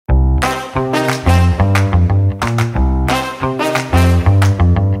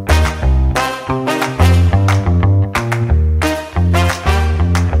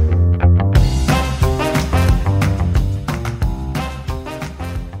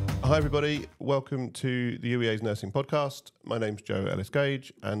Hi everybody, welcome to the UEA's Nursing Podcast. My name's Joe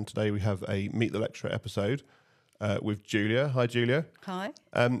Ellis-Gage and today we have a Meet the Lecturer episode with Julia. Hi Julia. Hi.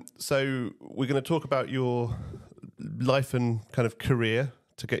 So we're going to talk about your life and kind of career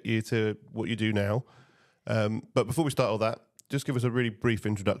to get you to what you do now. But before we start all that, just give us a really brief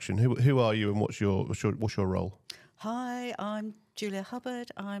introduction. Who are you and what's your role? Hi, I'm Julia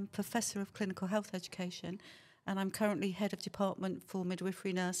Hubbard. I'm Professor of Clinical Health Education and I'm currently Head of Department for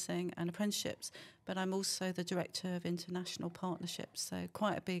Midwifery Nursing and Apprenticeships, but I'm also the Director of International Partnerships, so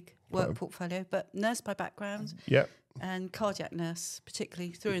quite a big work portfolio, but nurse by background and cardiac nurse,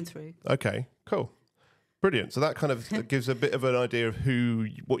 particularly through and through. Okay, cool. Brilliant. So that kind of gives a bit of an idea of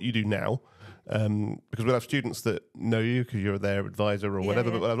what you do now, because we'll have students that know you because you're their advisor or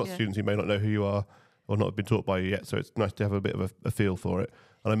whatever, but we'll have lots of students who may not know who you are or not have been taught by you yet, so it's nice to have a bit of a feel for it.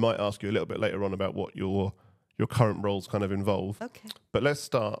 And I might ask you a little bit later on about what your current roles kind of involve. Okay. But let's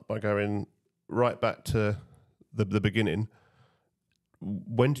start by going right back to the beginning.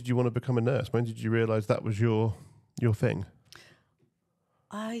 When did you want to become a nurse? When did you realise that was your thing?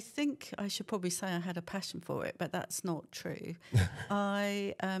 I think I should probably say I had a passion for it, but that's not true.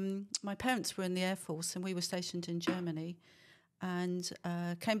 My parents were in the Air Force and we were stationed in Germany and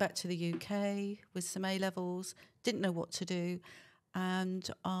came back to the UK with some A-levels, didn't know what to do. And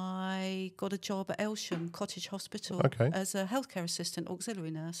I got a job at Elsham Cottage Hospital as a healthcare assistant,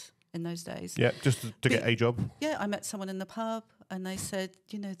 auxiliary nurse in those days. Yeah, just to get a job? Yeah, I met someone in the pub and they said,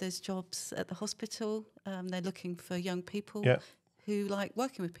 there's jobs at the hospital. They're looking for young people who like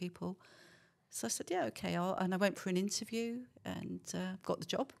working with people. So I said, okay. And I went for an interview and got the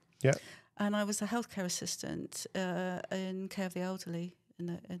job. Yeah. And I was a healthcare assistant in care of the elderly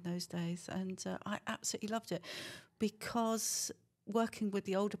in those days. And I absolutely loved it because working with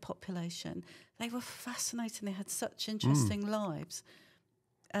the older population, they were fascinating. They had such interesting lives.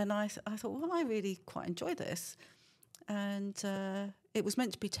 And I thought, well, I really quite enjoy this. And it was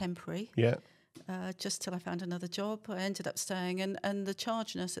meant to be temporary. Yeah. Just till I found another job. I ended up staying. And the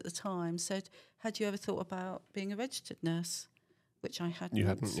charge nurse at the time said, had you ever thought about being a registered nurse? Which I hadn't. You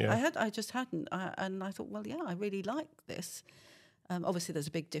hadn't, yeah. I just hadn't. And I thought, well, I really like this. Obviously, there's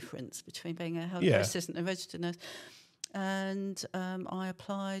a big difference between being a healthcare assistant and a registered nurse. And I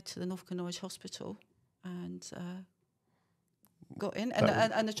applied to the Norfolk and Norwich Hospital and got in.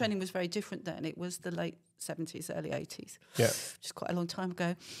 And the training was very different then. It was the late 70s, early 80s, which is quite a long time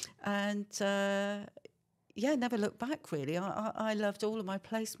ago. And, never looked back, really. I loved all of my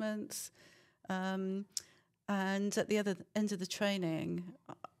placements. And at the other end of the training,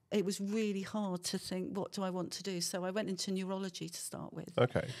 it was really hard to think, what do I want to do? So I went into neurology to start with.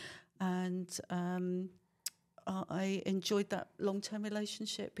 Okay. And I enjoyed that long-term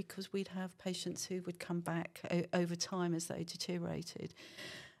relationship because we'd have patients who would come back over time as they deteriorated.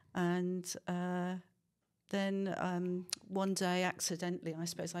 And then one day, accidentally, I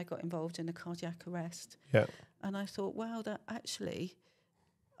suppose, I got involved in a cardiac arrest. Yeah. And I thought, wow, that actually...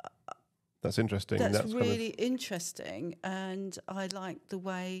 That's interesting. That's really interesting. And I liked the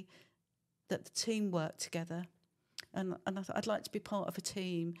way that the team worked together. And I thought I'd like to be part of a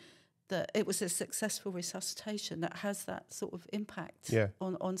team that it was a successful resuscitation that has that sort of impact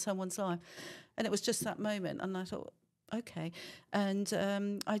on someone's life. And it was just that moment. And I thought, okay. And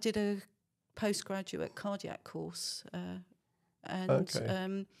I did a postgraduate cardiac course.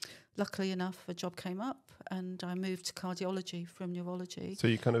 Luckily enough, a job came up and I moved to cardiology from neurology. So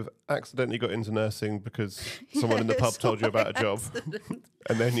you kind of accidentally got into nursing because someone in the pub told you about a job.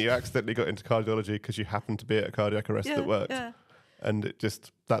 And then you accidentally got into cardiology because you happened to be at a cardiac arrest that worked. Yeah. And it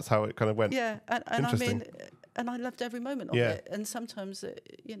just, that's how it kind of went. Yeah, and I mean, and I loved every moment of it. And sometimes, I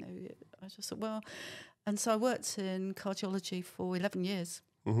just thought, well, and so I worked in cardiology for 11 years.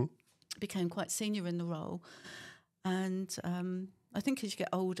 Mm-hmm. Became quite senior in the role. And I think as you get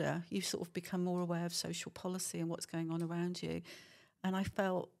older, you sort of become more aware of social policy and what's going on around you. And I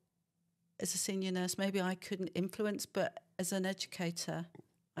felt as a senior nurse, maybe I couldn't influence, but as an educator,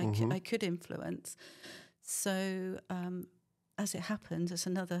 I could influence. So as it happened, as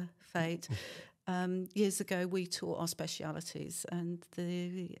another fate, years ago we taught our specialities and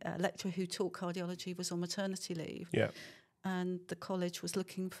the lecturer who taught cardiology was on maternity leave. Yeah. And the college was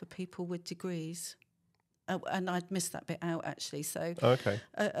looking for people with degrees. And I'd missed that bit out, actually. So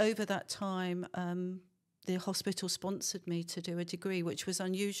over that time, the hospital sponsored me to do a degree, which was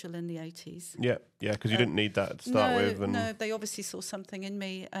unusual in the 80s. Yeah, because you didn't need that to start with. No, they obviously saw something in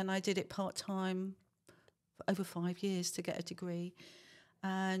me, and I did it part-time for over 5 years to get a degree.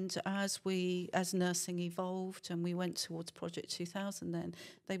 And as nursing evolved and we went towards Project 2000 then,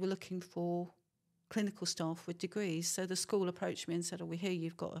 they were looking for clinical staff with degrees. So the school approached me and said, we hear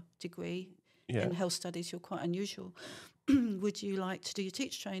you've got a degree in health studies. You're quite unusual. Would you like to do your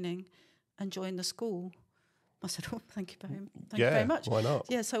teacher training and join the school? I said, thank you very much. Why not?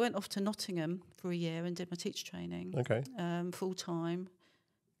 Yeah, so I went off to Nottingham for a year and did my teacher training full time,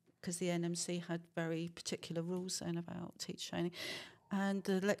 because the NMC had very particular rules then about teacher training. And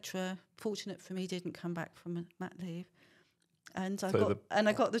the lecturer, fortunate for me, didn't come back from mat leave. And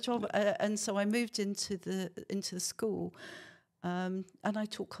I got the job, and so I moved into the school, and I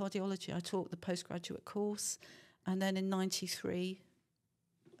taught cardiology. I taught the postgraduate course, and then in '93,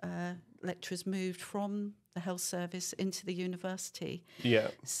 lecturers moved from the health service into the university. Yeah.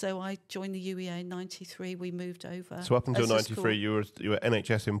 So I joined the UEA in '93. We moved over. So up until '93, you were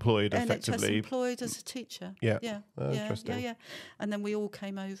NHS employed effectively. NHS employed as a teacher. Yeah. Interesting. Yeah. And then we all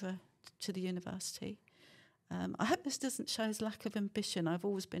came over to the university. I hope this doesn't show as lack of ambition. I've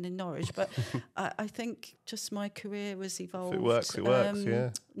always been in Norwich, but I think just my career has evolved. If it works, it works,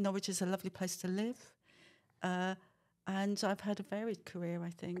 yeah. Norwich is a lovely place to live. And I've had a varied career, I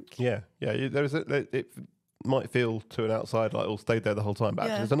think. Yeah. It might feel to an outsider like, stayed there the whole time, but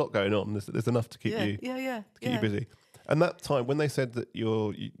actually there's a lot going on. There's enough to keep you busy. And that time, when they said that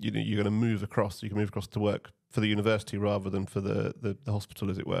you're going to move across, you can move across to work for the university rather than for the hospital,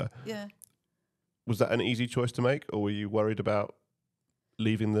 as it were. Yeah. Was that an easy choice to make, or were you worried about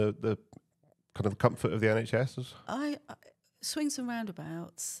leaving the kind of comfort of the NHS? I swings and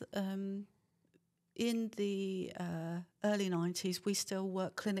roundabouts. In the early 90s, we still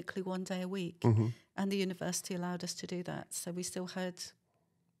worked clinically 1 day a week, and the university allowed us to do that. So we still had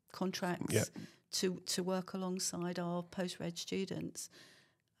contracts to work alongside our post-reg students.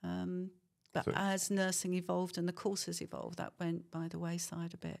 But as nursing evolved and the courses evolved, that went by the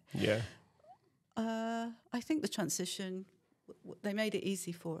wayside a bit. Yeah. I think the transition, they made it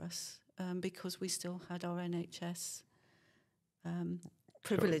easy for us because we still had our NHS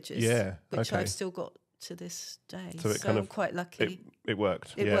privileges, which I've still got to this day. So I'm quite lucky. It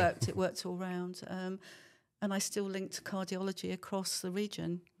worked. It worked all round. And I still link to cardiology across the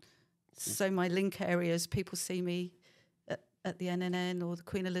region. So my link areas, people see me at the NNN or the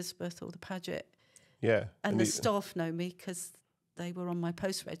Queen Elizabeth or the Paget. Yeah. And the staff know me because they were on my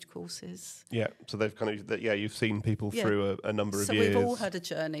post-reg courses. Yeah, so they've you've seen people through a number of years. So we've all had a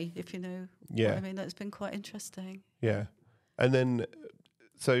journey, if you know what I mean. That's been quite interesting. Yeah. And then,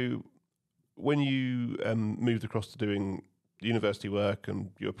 so when you moved across to doing university work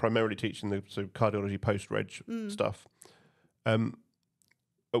and you were primarily teaching the cardiology post-reg stuff, at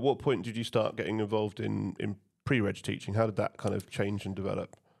what point did you start getting involved in pre-reg teaching? How did that kind of change and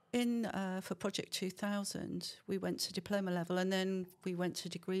develop? For Project 2000, we went to diploma level and then we went to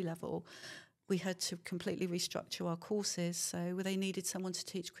degree level. We had to completely restructure our courses, so they needed someone to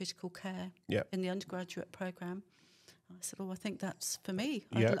teach critical care in the undergraduate programme. I said, I think that's for me.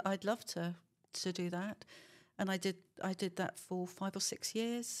 I'd love to do that. And I did that for 5 or 6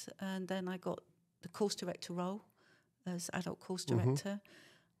 years, and then I got the course director role as adult course director.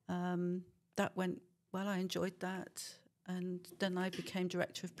 That went well, I enjoyed that. And then I became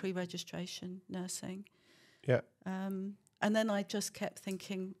director of pre-registration nursing. Yeah. And then I just kept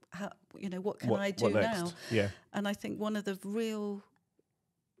thinking, what can I do now? Yeah. And I think one of the real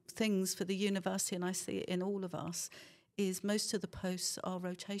things for the university, and I see it in all of us, is most of the posts are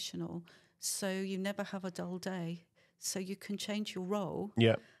rotational. So you never have a dull day. So you can change your role.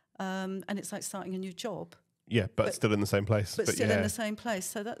 Yeah. And it's like starting a new job. Yeah, but still in the same place. But still in the same place.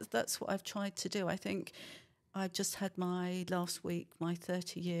 So that's what I've tried to do. I think I just had last week my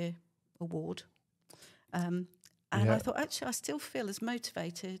 30-year award. And I thought, actually, I still feel as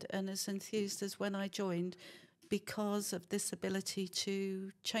motivated and as enthused as when I joined because of this ability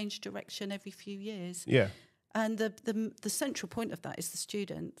to change direction every few years. Yeah. And the central point of that is the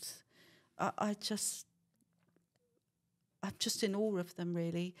students. I'm just in awe of them,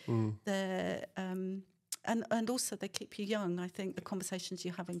 really. They're and also they keep you young. I think the conversations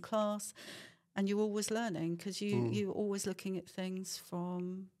you have in class, and you're always learning because you're always looking at things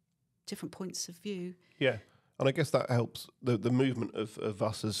from different points of view. Yeah, and I guess that helps the movement of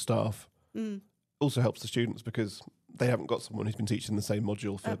us as staff. Also helps the students because they haven't got someone who's been teaching the same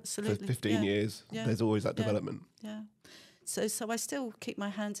module for 15 years. Yeah. There's always that development. Yeah. So I still keep my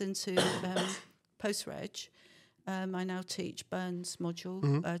hands into post-reg. I now teach Burns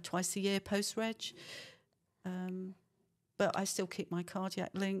module twice a year post-reg. But I still keep my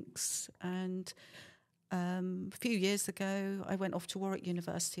cardiac links. And a few years ago, I went off to Warwick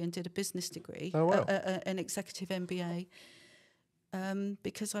University and did a business degree, an executive MBA,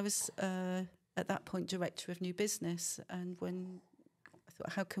 because I was at that point director of new business. And when I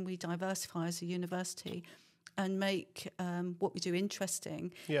but how can we diversify as a university and make what we do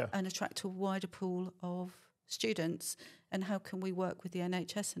interesting and attract a wider pool of students, and how can we work with the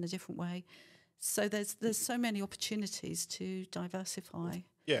NHS in a different way? So there's so many opportunities to diversify.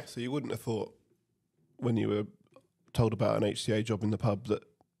 Yeah, so you wouldn't have thought when you were told about an HCA job in the pub that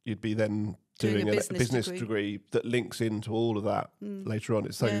you'd be then doing a business degree that links into all of that later on.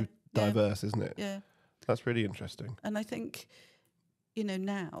 It's so diverse, isn't it? Yeah. That's really interesting. And I think,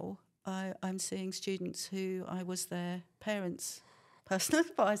 now I'm seeing students who I was their parents' personal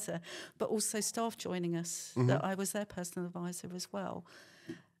advisor, but also staff joining us, that I was their personal advisor as well.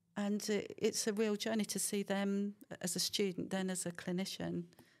 And it's a real journey to see them as a student, then as a clinician,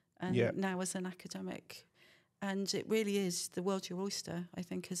 and now as an academic. And it really is the world's your oyster, I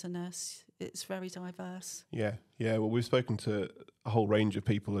think, as a nurse. It's very diverse. Yeah. Well, we've spoken to a whole range of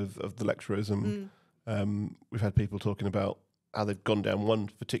people of the lecturers, and we've had people talking about how they've gone down one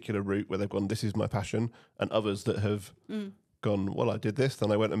particular route where they've gone, this is my passion, and others that have gone, well, I did this,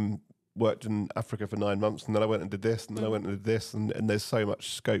 then I went and worked in Africa for 9 months, and then I went and did this, and then I went and did this, and there's so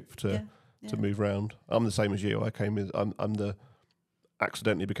much scope to move around. I'm the same as you. I'm the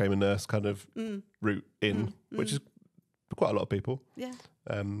accidentally became a nurse kind of route in, which is quite a lot of people. Yeah.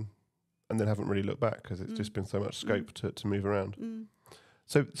 And then haven't really looked back because it's just been so much scope to move around.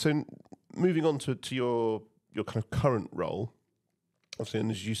 So moving on to your kind of current role, obviously,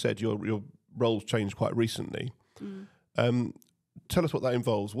 and as you said, your role's changed quite recently. Tell us what that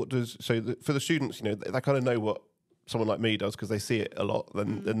involves. What does for the students, they kind of know what someone like me does because they see it a lot,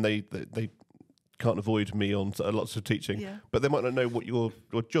 and they can't avoid me on lots of teaching, but they might not know what your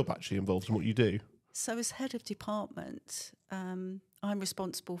job actually involves and what you do. So as head of department, I'm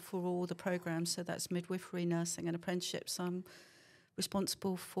responsible for all the programmes, so that's midwifery, nursing and apprenticeships. I'm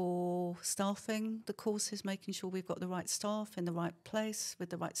responsible for staffing the courses, making sure we've got the right staff in the right place with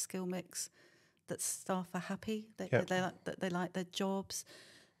the right skill mix, that staff are happy, that they like their jobs,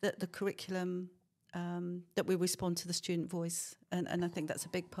 that the curriculum, that we respond to the student voice. And I think that's a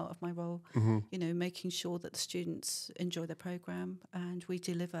big part of my role, making sure that the students enjoy their programme and we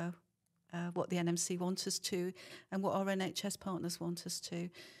deliver what the NMC want us to and what our NHS partners want us to.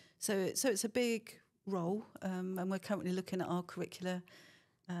 So it's a big role, and we're currently looking at our curricula,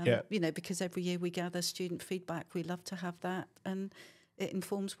 because every year we gather student feedback. We love to have that, and it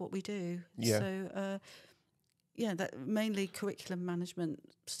informs what we do. So that mainly curriculum management,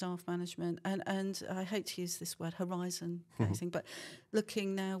 staff management, and I hate to use this word, horizon facing, but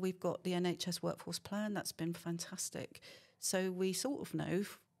looking now, we've got the NHS workforce plan. That's been fantastic. So we sort of know,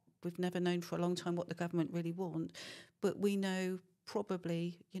 we've never known for a long time what the government really want, but we know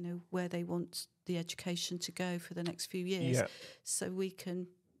probably, where they want the education to go for the next few years. So we can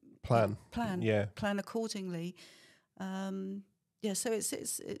plan accordingly. So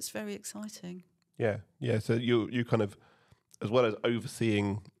it's very exciting. So you kind of, as well as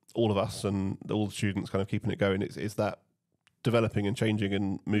overseeing all of us and all the students kind of keeping it going, it's that developing and changing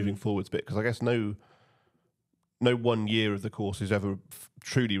and moving forwards bit, because I guess no 1 year of the course is ever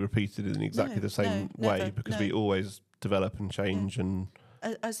truly repeated in exactly the same way, never, because we always develop and change. And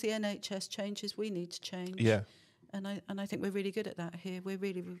as the NHS changes, we need to change. And I think we're really good at that here. We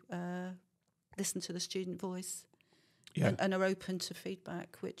really listen to the student voice and are open to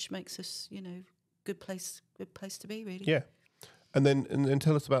feedback, which makes us, good place to be, really. And then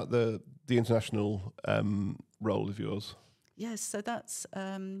tell us about the international role of yours. Yes, so that's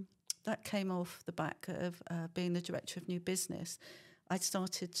that came off the back of being the director of new business. I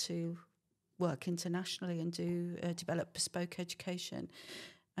started to work internationally and develop bespoke education,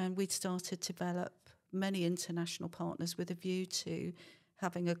 and we'd started to develop many international partners with a view to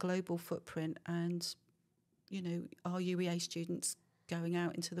having a global footprint and, our UEA students going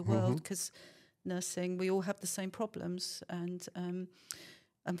out into the world, because nursing, we all have the same problems, and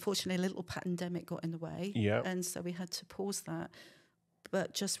unfortunately a little pandemic got in the way, and so we had to pause that.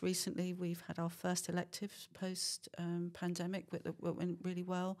 But just recently we've had our first electives post-pandemic that went really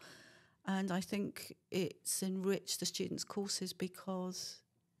well, and I think it's enriched the students' courses because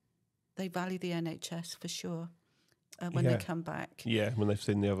they value the NHS for sure when they come back. When they've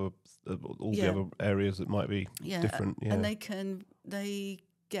seen the other areas that might be different. And they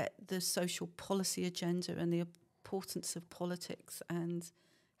get the social policy agenda and the importance of politics and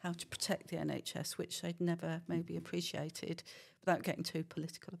how to protect the NHS, which they'd never maybe appreciated, without getting too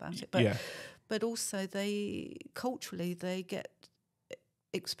political about it. But also culturally they get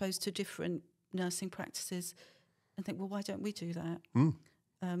exposed to different nursing practices and think, well, why don't we do that?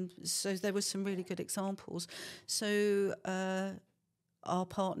 So there were some really good examples. So our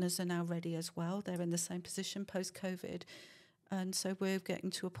partners are now ready as well. They're in the same position post-COVID. And so we're getting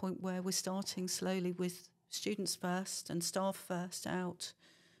to a point where we're starting slowly with students first and staff first out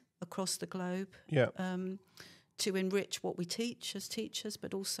across the globe to enrich what we teach as teachers,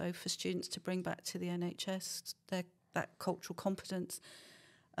 but also for students to bring back to the NHS that cultural competence.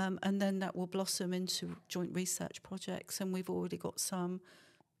 And then that will blossom into joint research projects. And we've already got some,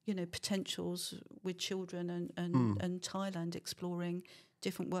 potentials with children and Thailand exploring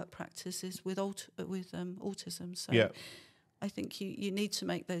different work practices with autism. So I think you need to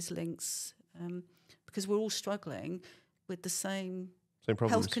make those links because we're all struggling with the same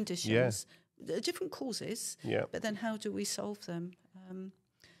health conditions, different causes, but then how do we solve them?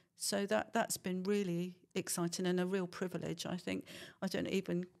 So that's been really exciting and a real privilege. I think I don't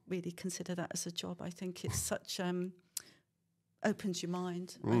even really consider that as a job. I think it's such opens your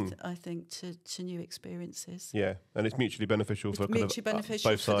mind. I think to new experiences. Yeah, and it's mutually beneficial for both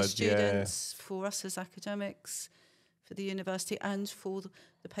sides. For the students, for us as academics, for the university, and for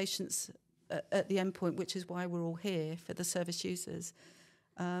the patients at the end point, which is why we're all here, for the service users.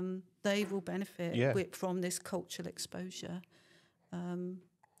 They will benefit from this cultural exposure.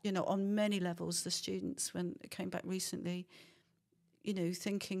 On many levels, the students, when it came back recently,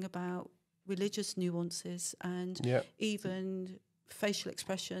 thinking about religious nuances and even facial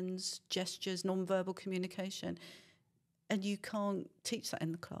expressions, gestures, non-verbal communication. And you can't teach that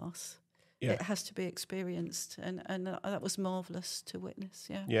in the class. Yeah. It has to be experienced. And that was marvellous to witness,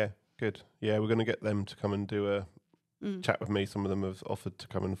 Yeah, good. Yeah, we're going to get them to come and do a chat with me. Some of them have offered to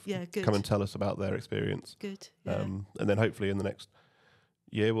come and tell us about their experience. Good, yeah. And then hopefully in the next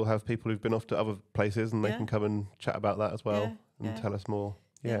year we'll have people who've been off to other places and they can come and chat about that as well and tell us more.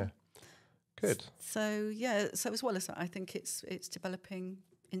 Yeah. Good. So as well as that, I think it's developing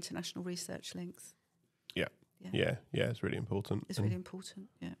international research links. Yeah, it's really important. It's really important,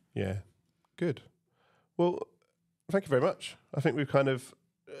 Yeah, good. Well, thank you very much. I think we've kind of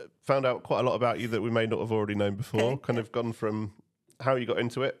found out quite a lot about you that we may not have already known before. Of gone from how you got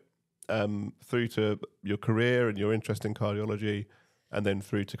into it through to your career and your interest in cardiology, and then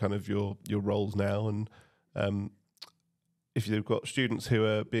through to kind of your roles now. And if you've got students who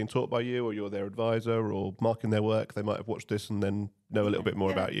are being taught by you, or you're their advisor, or marking their work, they might have watched this and then know a little bit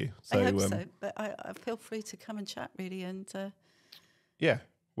more about you. So, I hope so. But I feel free to come and chat, really. And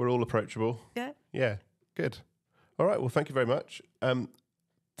we're all approachable. Yeah, good. All right. Well, thank you very much.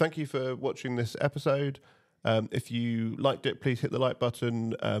 Thank you for watching this episode. If you liked it, please hit the like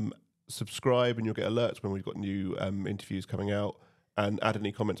button, subscribe, and you'll get alerts when we've got new interviews coming out. And add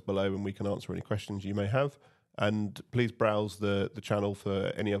any comments below, and we can answer any questions you may have. And please browse the channel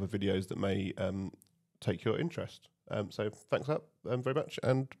for any other videos that may take your interest. So thanks very much,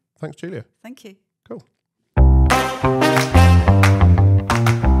 and thanks, Julia. Thank you. Cool.